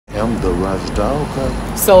am the Rush Dog.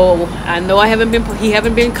 So I know he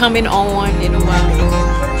haven't been coming on in a while.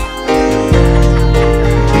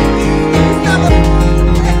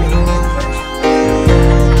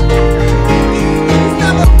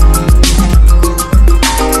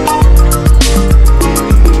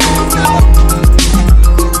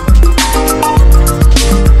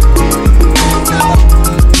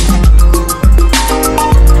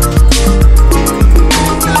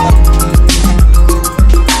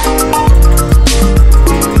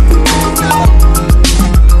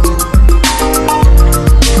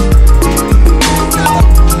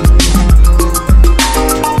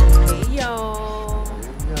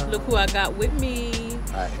 Look who I got with me.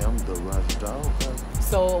 I am the Rush Dog.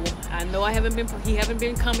 So I know he haven't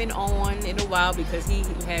been coming on in a while because he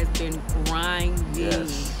has been grinding.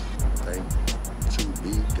 Yes, thank to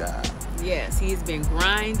be God. Yes, he's been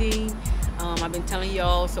grinding. I've been telling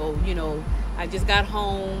y'all. So you know, I just got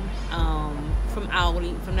home from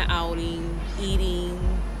the outing, eating,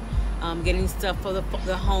 getting stuff for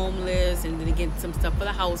the homeless, and then getting some stuff for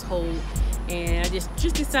the household. And I just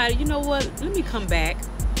decided, you know what? Let me come back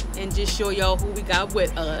and just show y'all who we got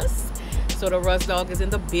with us. So the Rush Dog is in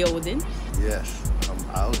the building. Yes, I'm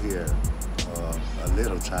out here a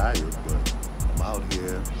little tired, but I'm out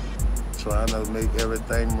here trying to make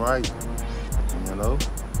everything right. You know,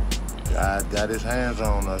 God got his hands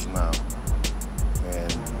on us now,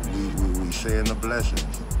 and we seeing the blessings.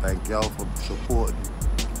 Thank y'all for supporting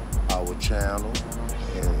our channel,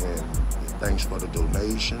 and thanks for the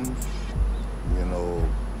donations. You know,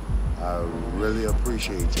 I really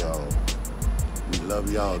appreciate y'all. We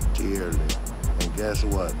love y'all dearly. And guess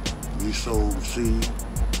what? We sow seed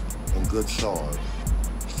in good soil,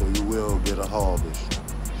 so you will get a harvest.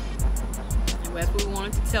 And that's what we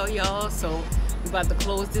wanted to tell y'all. So we're about to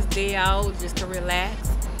close this day out just to relax.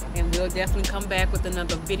 And we'll definitely come back with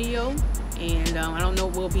another video. And I don't know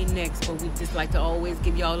what will be next, but we just like to always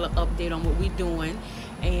give y'all an update on what we're doing.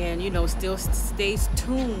 And, you know, still stay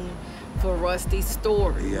tuned for Rusty's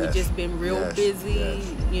story. Yes. We've just been real busy. Yes.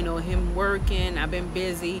 You know, him working, I've been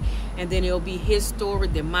busy, and then it'll be his story,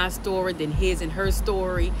 then my story, then his and her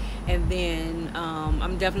story, and then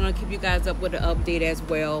I'm definitely gonna keep you guys up with an update as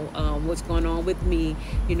well, what's going on with me.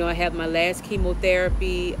 You know, I have my last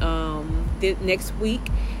chemotherapy next week,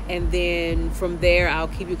 and then from there I'll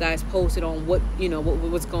keep you guys posted on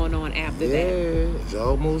what's going on after that. It's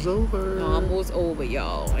almost over. Almost over,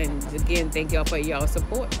 y'all. And again, thank y'all for y'all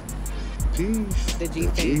support. Peace. The G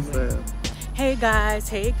family. Hey guys,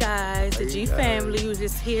 the G family was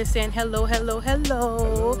just here saying hello.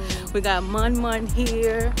 We got Mun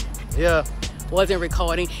here. Yeah. Wasn't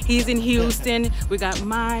recording. He's in Houston. We got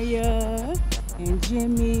Maya and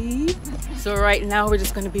Jimmy. So right now we're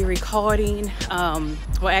just going to be recording.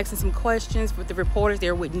 We're asking some questions with the reporters.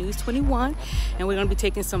 They're with News 21, and we're going to be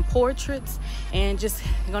taking some portraits and just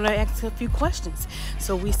going to ask a few questions.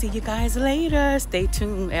 So we see you guys later. Stay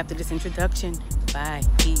tuned after this introduction. Bye.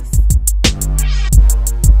 Peace.